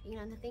 you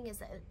know, and the thing is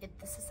that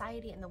the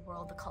society and the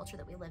world, the culture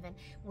that we live in,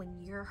 when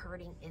you're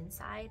hurting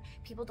inside,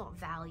 people don't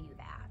value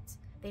that.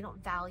 They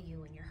don't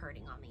value when you're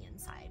hurting on the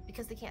inside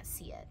because they can't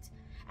see it.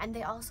 And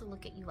they also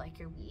look at you like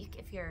you're weak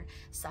if you're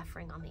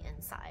suffering on the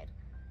inside.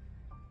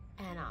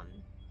 And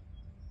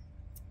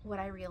what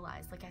I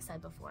realized, like I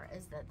said before,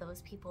 is that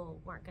those people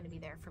weren't going to be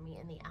there for me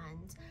in the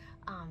end.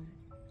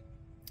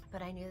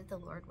 But I knew that the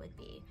Lord would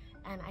be.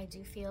 And I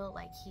do feel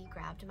like he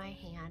grabbed my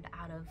hand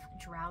out of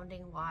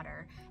drowning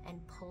water and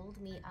pulled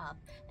me up,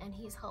 and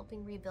he's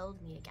helping rebuild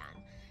me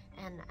again.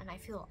 And I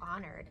feel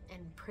honored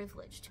and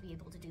privileged to be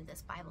able to do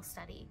this Bible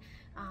study.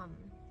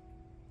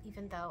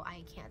 Even though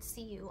I can't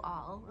see you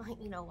all,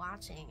 you know,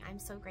 watching, I'm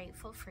so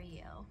grateful for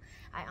you.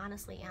 I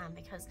honestly am,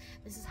 because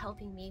this is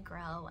helping me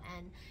grow.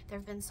 And there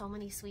have been so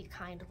many sweet,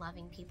 kind,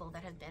 loving people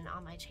that have been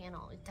on my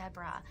channel.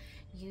 Deborah,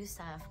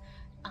 Yusuf,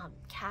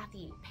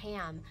 Kathy,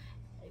 Pam,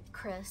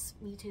 Chris,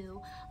 me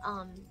too,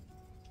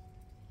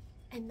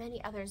 and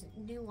many others,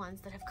 new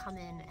ones that have come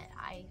in.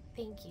 I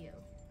thank you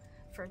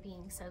for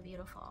being so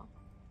beautiful.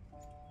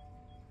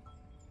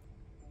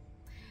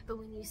 But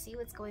when you see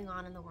what's going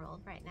on in the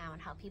world right now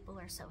and how people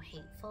are so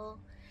hateful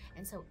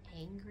and so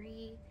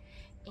angry,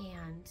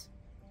 and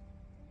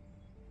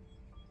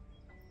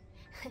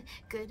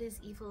good is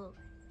evil,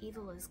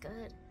 evil is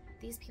good,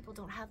 these people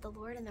don't have the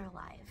Lord in their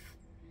life.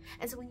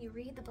 And so when you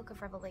read the book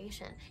of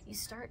Revelation, you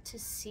start to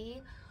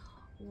see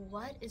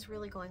what is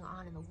really going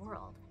on in the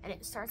world, and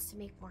it starts to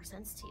make more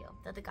sense to you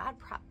that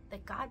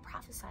God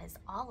prophesied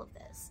all of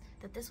this,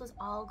 that this was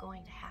all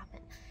going to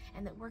happen,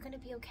 and that we're going to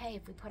be okay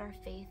if we put our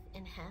faith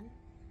in him,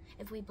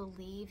 if we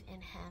believe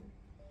in him.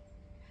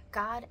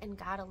 God and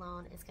God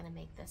alone is going to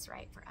make this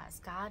right for us.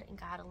 God and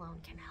God alone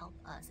can help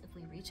us if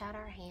we reach out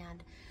our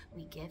hand,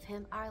 we give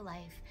him our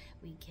life,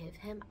 we give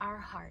him our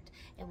heart,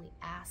 and we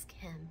ask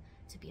him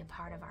to be a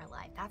part of our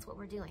life. That's what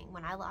we're doing.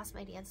 When I lost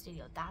my dance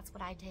studio, that's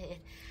what I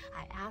did.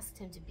 I asked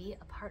him to be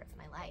a part of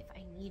my life.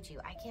 I need you.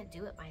 I can't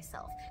do it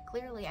myself.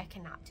 Clearly, I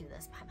cannot do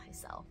this by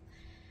myself.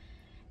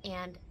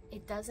 And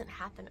it doesn't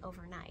happen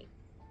overnight.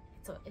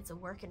 It's a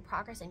work in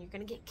progress, and you're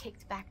going to get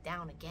kicked back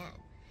down again.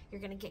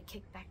 You're going to get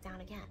kicked back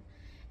down again.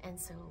 And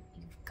so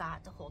you've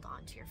got to hold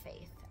on to your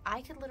faith.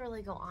 I could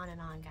literally go on and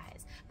on,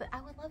 guys, but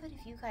I would love it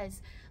if you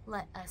guys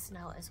let us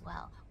know as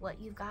well what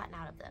you've gotten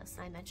out of this.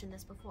 And I mentioned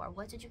this before.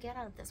 What did you get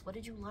out of this? What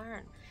did you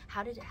learn?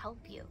 How did it help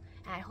you?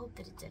 And I hope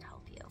that it did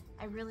help you.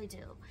 I really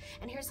do.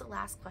 And here's the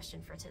last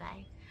question for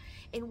today.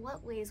 In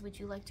what ways would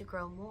you like to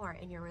grow more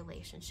in your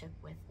relationship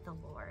with the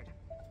Lord?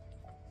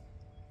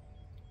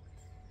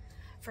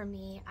 For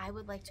me, I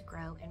would like to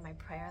grow in my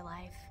prayer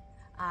life.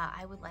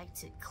 I would like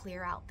to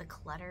clear out the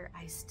clutter.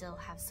 I still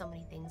have so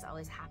many things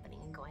always happening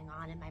and going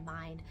on in my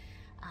mind.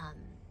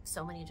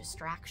 So many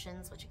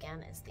distractions, which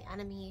again is the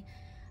enemy.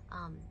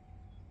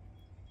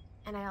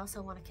 And I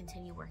also want to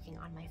continue working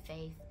on my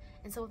faith.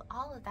 And so with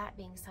all of that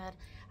being said,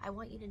 I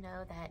want you to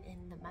know that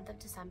in the month of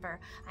December,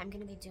 I'm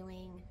going to be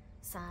doing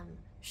some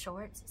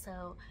shorts.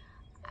 So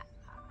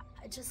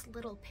just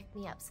little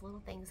pick-me-ups,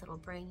 little things that will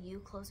bring you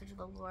closer to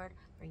the Lord,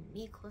 bring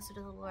me closer to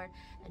the Lord,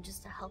 and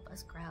just to help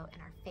us grow in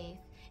our faith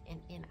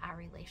and in our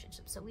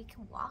relationship so we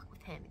can walk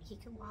with him and he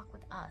can walk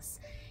with us.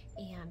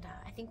 And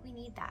I think we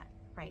need that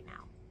right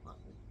now. Well,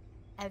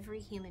 every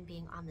human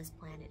being on this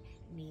planet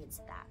needs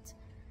that.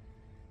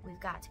 We've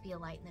got to be a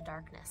light in the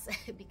darkness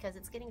because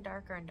it's getting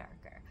darker and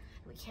darker.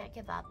 We can't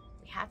give up.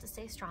 We have to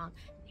stay strong.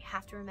 We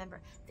have to remember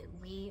that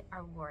we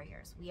are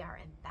warriors. We are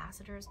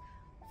ambassadors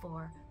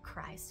for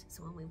Christ.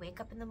 So when we wake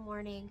up in the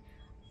morning,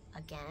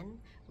 again,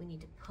 we need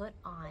to put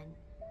on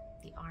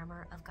the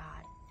armor of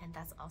God. And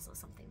that's also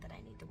something that I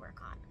need to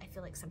work on. I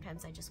feel like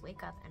sometimes I just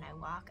wake up and I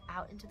walk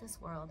out into this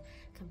world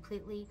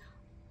completely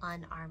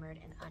unarmored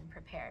and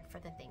unprepared for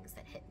the things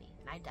that hit me.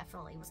 And I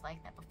definitely was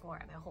like that before,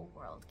 and my whole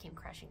world came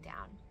crashing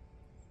down.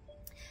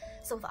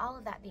 So with all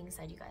of that being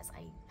said, you guys,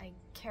 I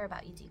care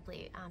about you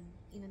deeply.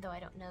 Even though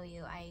I don't know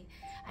you,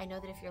 I know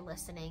that if you're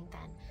listening,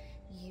 then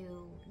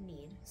you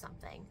need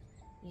something.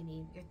 You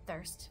need your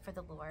thirst for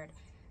the Lord.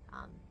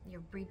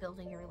 You're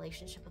rebuilding your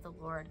relationship with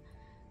the Lord.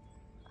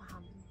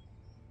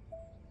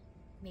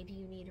 Maybe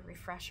you need a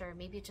refresher.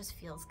 Maybe it just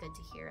feels good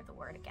to hear the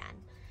word again.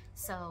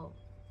 So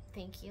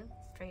thank you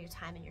for your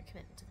time and your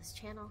commitment to this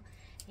channel.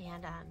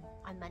 And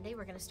on Monday,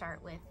 we're going to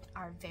start with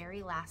our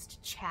very last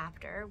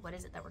chapter. What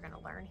is it that we're going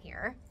to learn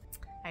here?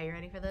 Are you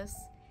ready for this?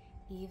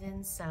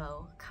 Even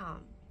so,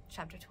 come.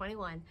 Chapter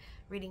 21,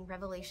 reading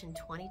Revelation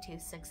 22,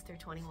 6 through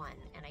 21.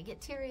 And I get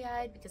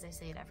teary-eyed because I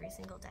say it every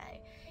single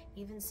day.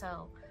 Even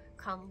so,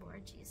 come,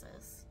 Lord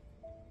Jesus.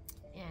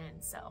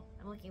 And so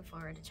I'm looking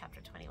forward to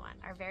chapter 21,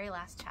 our very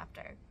last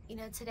chapter. You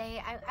know,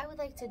 today I would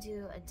like to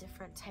do a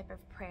different type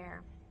of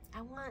prayer.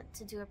 I want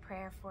to do a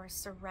prayer for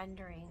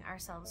surrendering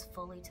ourselves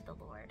fully to the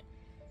Lord,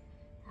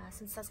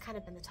 since that's kind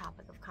of been the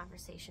topic of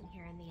conversation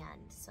here in the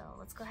end. So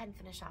let's go ahead and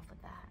finish off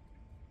with that.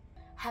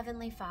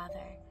 Heavenly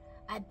Father,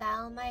 I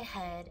bow my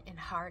head and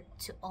heart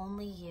to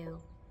only you.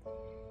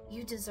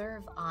 You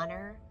deserve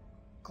honor,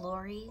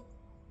 glory,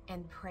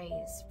 and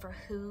praise for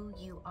who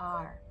you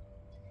are.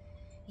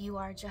 You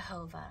are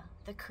Jehovah,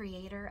 the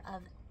creator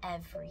of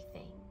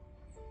everything.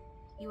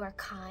 You are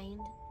kind,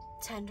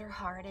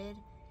 tender-hearted,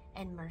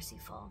 and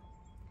merciful.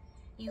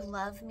 You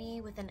love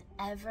me with an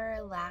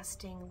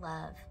everlasting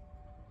love.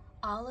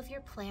 All of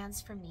your plans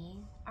for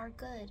me are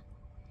good.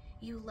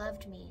 You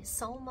loved me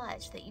so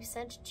much that you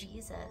sent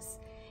Jesus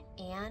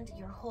and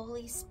your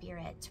Holy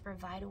Spirit to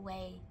provide a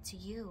way to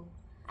you.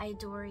 I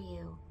adore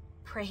you,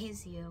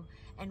 praise you,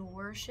 and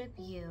worship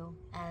you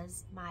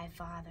as my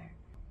Father.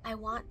 I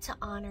want to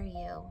honor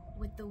you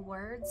with the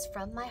words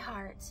from my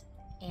heart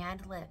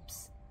and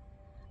lips.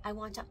 I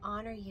want to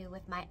honor you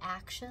with my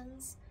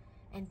actions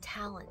and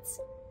talents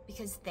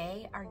because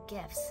they are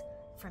gifts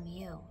from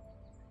you.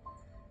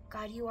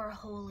 God, you are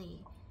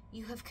holy.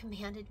 You have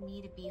commanded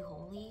me to be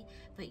holy,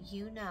 but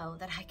you know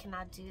that I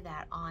cannot do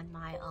that on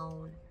my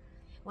own.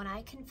 When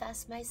I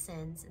confess my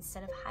sins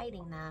instead of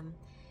hiding them,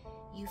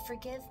 you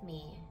forgive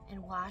me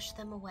and wash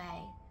them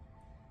away.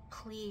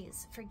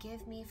 Please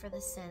forgive me for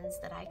the sins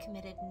that I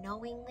committed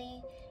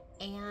knowingly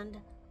and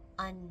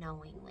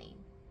unknowingly.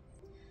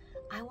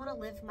 I want to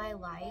live my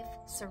life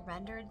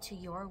surrendered to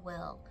your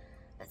will,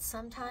 but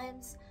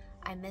sometimes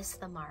I miss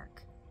the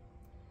mark.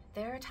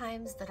 There are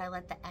times that I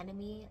let the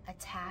enemy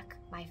attack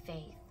my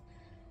faith.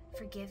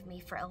 Forgive me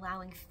for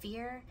allowing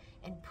fear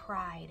and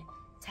pride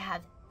to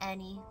have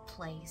any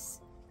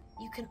place.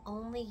 You can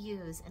only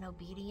use an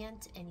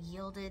obedient and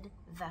yielded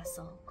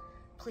vessel.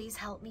 Please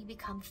help me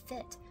become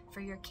fit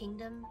for your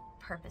kingdom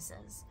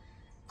purposes.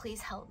 Please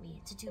help me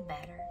to do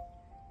better.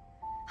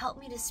 Help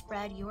me to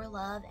spread your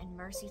love and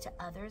mercy to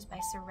others by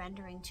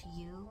surrendering to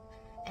you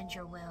and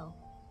your will.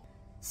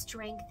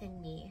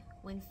 Strengthen me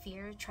when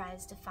fear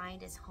tries to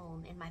find its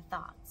home in my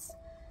thoughts.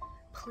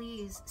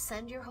 Please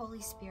send your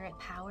Holy Spirit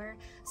power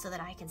so that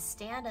I can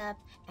stand up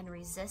and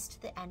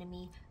resist the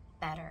enemy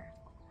better.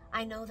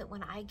 I know that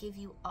when I give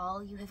you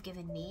all you have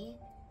given me,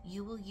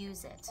 you will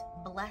use it,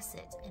 bless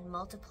it, and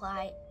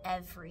multiply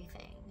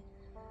everything.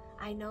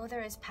 I know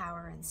there is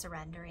power in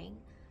surrendering,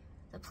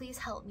 so please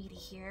help me to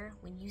hear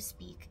when you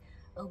speak,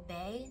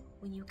 obey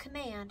when you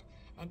command,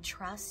 and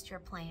trust your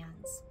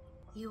plans.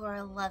 You are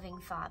a loving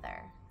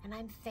Father, and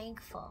I'm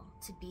thankful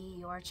to be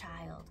your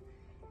child.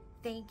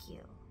 Thank you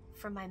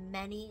for my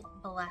many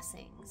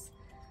blessings.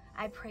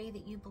 I pray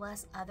that you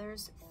bless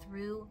others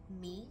through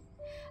me.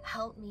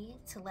 Help me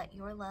to let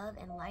your love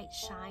and light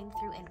shine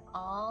through in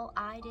all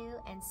I do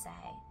and say.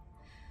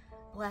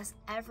 Bless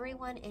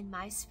everyone in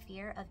my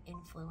sphere of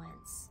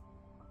influence.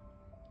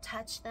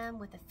 Touch them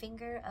with the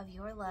finger of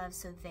your love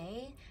so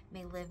they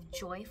may live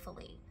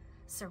joyfully,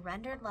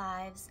 surrendered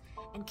lives,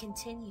 and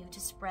continue to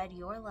spread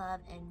your love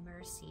and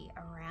mercy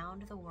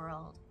around the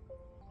world.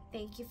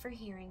 Thank you for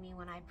hearing me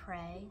when I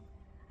pray.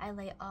 I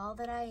lay all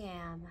that I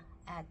am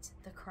at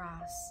the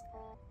cross.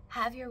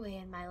 Have your way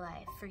in my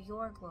life for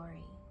your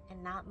glory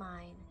and not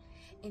mine.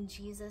 In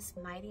Jesus'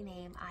 mighty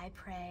name I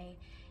pray,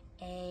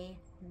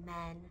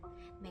 amen.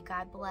 May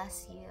God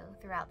bless you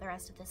throughout the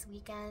rest of this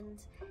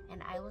weekend,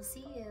 and I will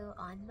see you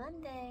on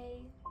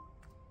Monday.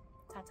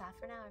 Ta-ta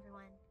for now,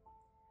 everyone.